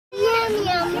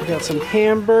We got some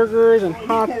hamburgers and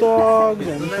hot dogs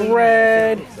and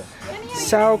bread,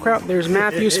 sauerkraut. There's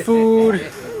Matthew's food.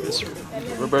 It's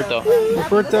Roberto.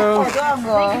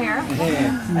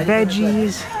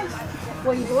 Veggies.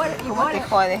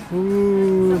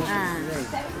 Ooh.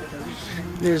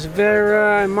 There's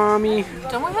Vera and Mommy.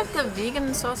 Don't we have the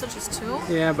vegan sausages too?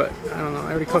 Yeah, but I don't know.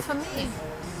 I already cooked. For me.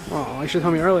 Oh, you should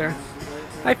tell me earlier.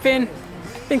 Hi, Finn.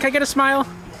 Finn, can I get a smile?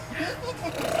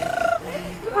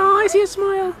 Oh, I see a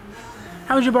smile.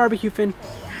 How was your barbecue, Finn?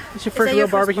 It's your first real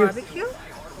barbecue?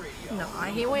 No,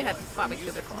 we had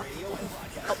barbecue before.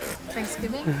 Oh,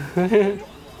 Thanksgiving?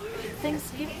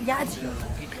 Thanksgiving? Yeah.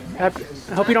 I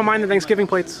hope you don't mind the Thanksgiving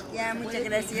plates. Yeah, muchas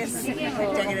gracias.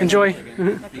 Enjoy.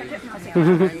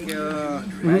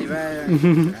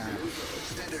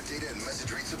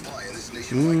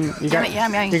 You got,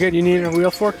 you're good. You need a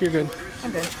real fork? You're good.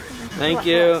 I'm good. Thank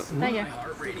you. Thank you.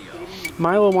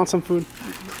 Milo wants some food.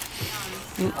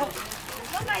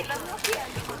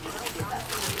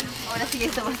 Ahora sí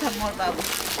esto va a estar more bubble.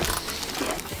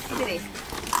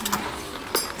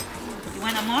 You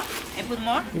want more? I put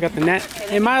more? You got the net.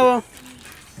 Hey, Milo.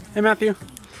 Hey, Matthew.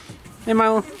 Hey,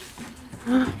 Milo.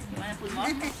 You want to put more?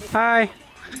 Hi.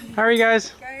 How are you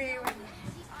guys?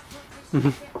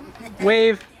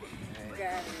 Wave.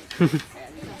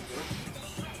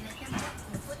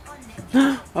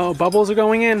 Oh, bubbles are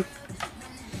going in.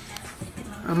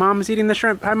 My mom's eating the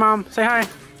shrimp. Hi, Mom. Say hi.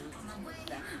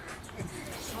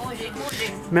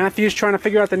 Matthew's trying to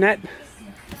figure out the net.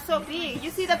 So big.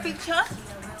 You see the picture?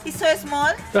 It's so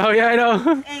small. Oh, yeah, I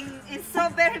know. And it's so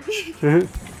very big.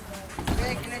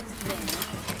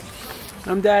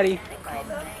 I'm Daddy.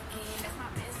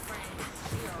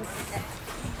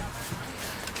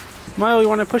 Milo, you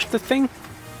want to push the thing?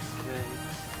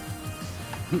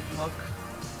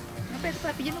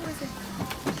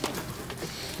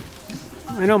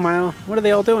 I know, Milo. What are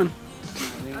they all doing?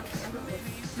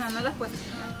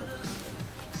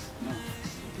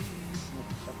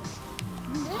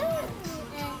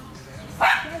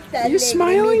 Are you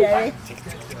smiling? Are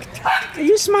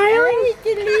you smiling? Ay,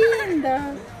 qué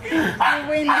linda. Qué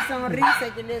buena sonrisa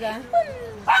que le da.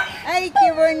 Ay,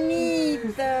 qué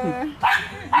bonito.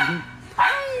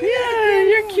 Yeah,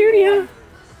 you're cute,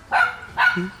 huh?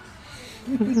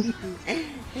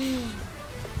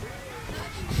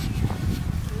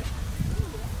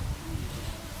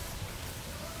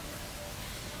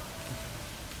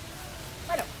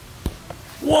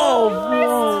 Whoa!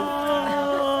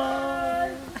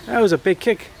 That was a big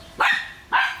kick.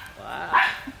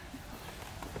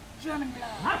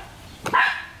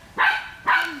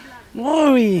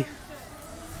 Whoa!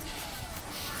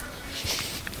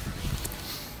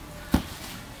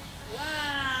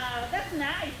 Wow, that's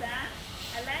nice, huh?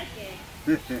 I like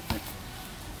it.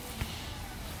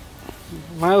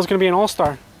 Milo's gonna be an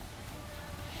all-star.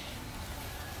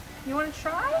 You want to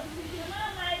try?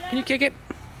 Can you kick it?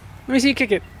 Let me see you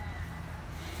kick it.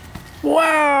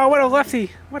 Wow, what a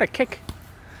lefty. What a kick.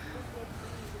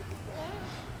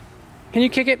 Can you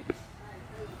kick it?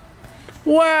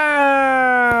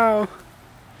 Wow.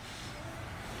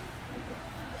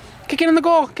 Kick it in the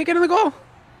goal. Kick it in the goal.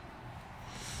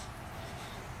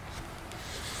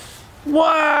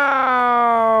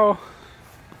 Wow.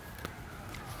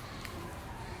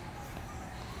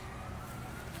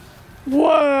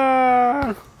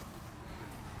 Wow.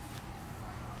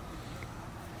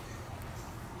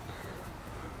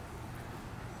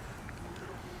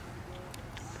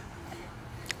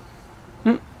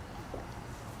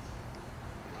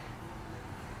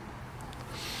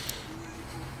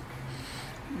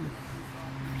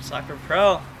 Soccer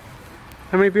Pro.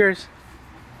 How many beers?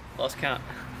 Lost count.